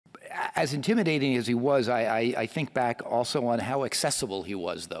As intimidating as he was, I think back also on how accessible he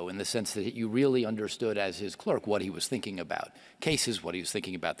was, though, in the sense that you really understood as his clerk what he was thinking about. Cases, what he was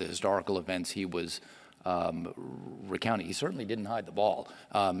thinking about, the historical events he was recounting. He certainly didn't hide the ball.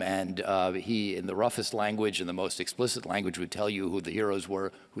 He, in the roughest language and the most explicit language, would tell you who the heroes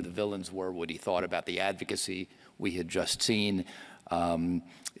were, who the villains were, what he thought about the advocacy we had just seen.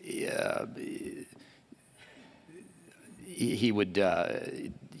 He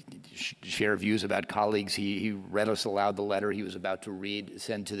would share views about colleagues. He read us aloud the letter he was about to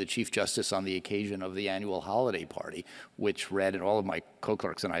send to the Chief Justice on the occasion of the annual holiday party, which read, and all of my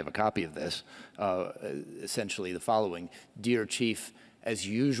co-clerks and I have a copy of this, essentially the following: Dear Chief, as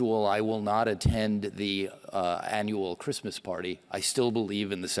usual, I will not attend the annual Christmas party. I still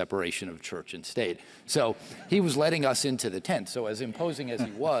believe in the separation of church and state. So he was letting us into the tent. So as imposing as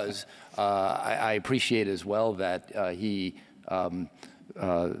he was, I appreciate as well that he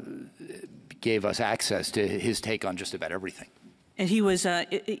gave us access to his take on just about everything. And he was,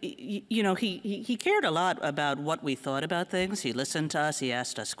 you know, he cared a lot about what we thought about things. He listened to us. He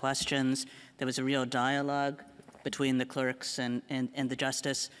asked us questions. There was a real dialogue between the clerks and the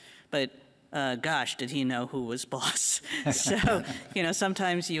justice. But gosh, did he know who was boss. So, you know,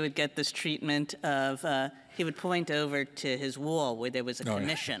 sometimes you would get this treatment of, he would point over to his wall where there was a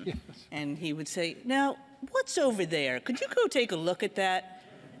commission. Yes. And he would say, now, what's over there? Could you go take a look at that?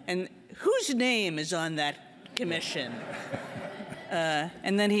 And whose name is on that commission?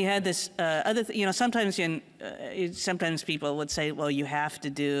 And then he had this you know, sometimes people would say, well, you have to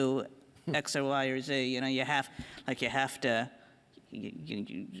do X or Y or Z. You know, you have to,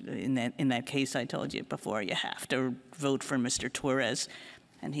 in that case I told you before, you have to vote for Mr. Torres.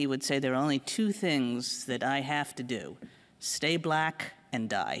 And he would say, there are only two things that I have to do: stay black and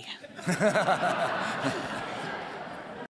die.